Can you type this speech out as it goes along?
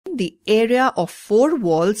the area of 4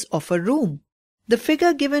 walls of a room. The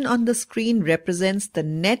figure given on the screen represents the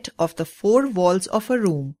net of the 4 walls of a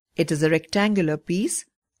room. It is a rectangular piece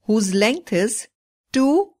whose length is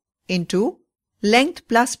 2 into length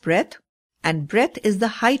plus breadth, and breadth is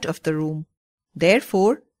the height of the room.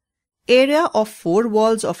 Therefore, area of 4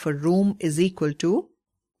 walls of a room is equal to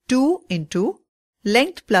 2 into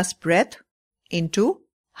length plus breadth into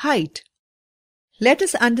height. Let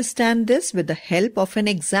us understand this with the help of an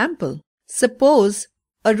example. Suppose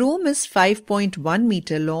a room is 5.1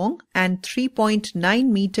 meter long and 3.9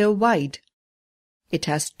 meter wide. It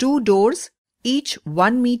has 2 doors, each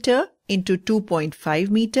 1 meter into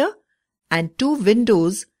 2.5 meter, and 2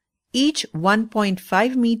 windows, each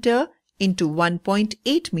 1.5 meter into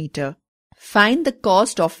 1.8 meter. Find the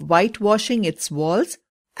cost of whitewashing its walls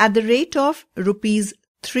at the rate of rupees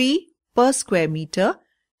 3 per square meter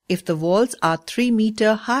if the walls are 3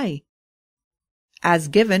 meter high. As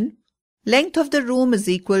given, length of the room is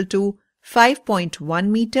equal to 5.1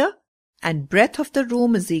 meter and breadth of the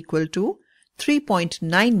room is equal to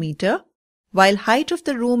 3.9 meter, while height of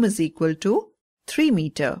the room is equal to 3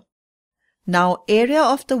 meter. Now area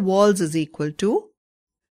of the walls is equal to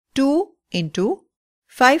 2 into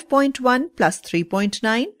 5.1 plus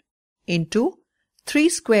 3.9 into 3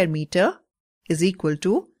 square meter is equal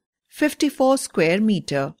to 54 square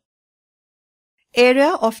meter.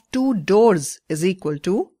 Area of 2 doors is equal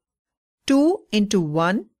to 2 into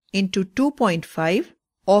 1 into 2.5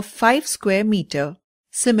 or 5 square meter.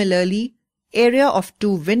 Similarly, area of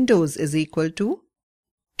 2 windows is equal to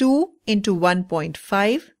 2 into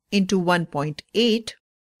 1.5 into 1.8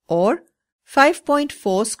 or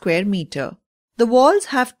 5.4 square meter. The walls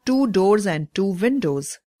have 2 doors and 2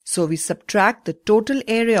 windows, so we subtract the total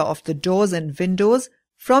area of the doors and windows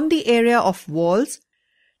from the area of walls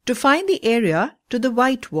to find the area to the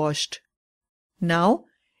whitewashed. Now,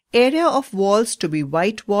 area of walls to be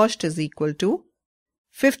whitewashed is equal to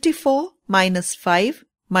 54 minus 5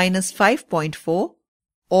 minus 5.4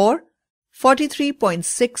 or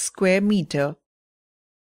 43.6 square meter.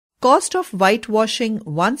 Cost of whitewashing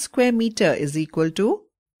 1 square meter is equal to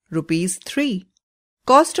rupees 3.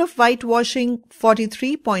 Cost of whitewashing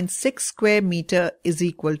 43.6 square meter is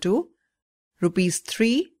equal to rupees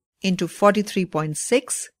 3 into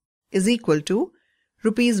 43.6 is equal to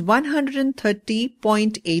rupees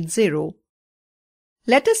 130.80.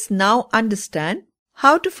 Let us now understand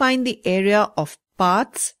how to find the area of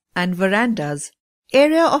paths and verandas.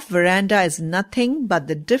 Area of veranda is nothing but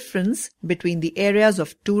the difference between the areas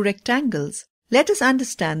of 2 rectangles. Let us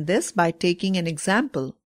understand this by taking an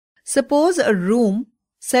example. Suppose a room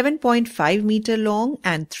 7.5 meter long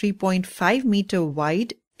and 3.5 meter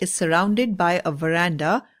wide is surrounded by a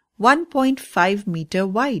veranda 1.5 meter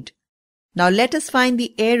wide. Now let us find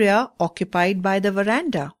the area occupied by the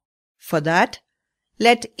veranda. For that,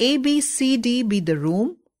 let ABCD be the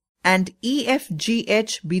room and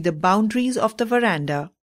EFGH be the boundaries of the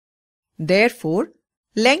veranda. Therefore,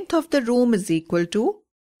 length of the room is equal to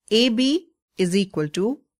AB is equal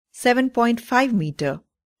to 7.5 meter.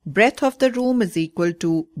 Breadth of the room is equal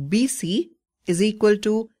to BC is equal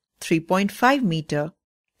to 3.5 meter.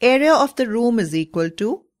 Area of the room is equal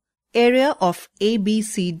to area of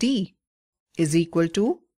ABCD is equal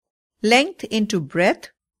to length into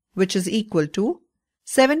breadth, which is equal to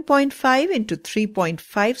 7.5 into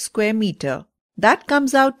 3.5 square meter. That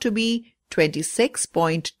comes out to be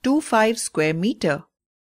 26.25 square meter.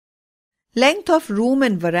 Length of room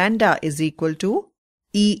and veranda is equal to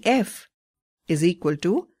EF is equal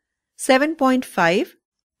to 7.5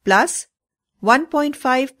 plus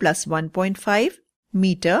 1.5 plus 1.5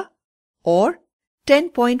 meter or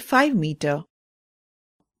 10.5 meter.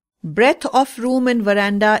 Breadth of room and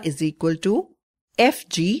veranda is equal to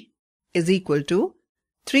FG is equal to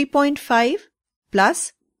 3.5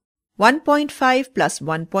 plus 1.5 plus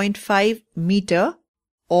 1.5 meter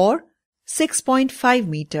or 6.5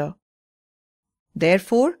 meter.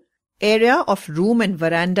 Therefore, area of room and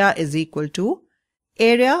veranda is equal to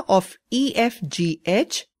area of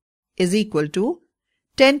EFGH is equal to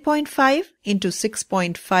 10.5 into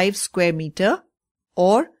 6.5 square meter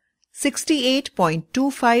or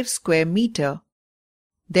 68.25 square meter.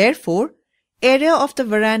 Therefore, area of the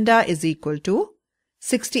veranda is equal to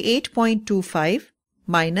 68.25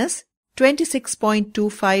 minus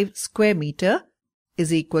 26.25 square meter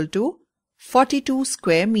is equal to 42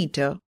 square meter.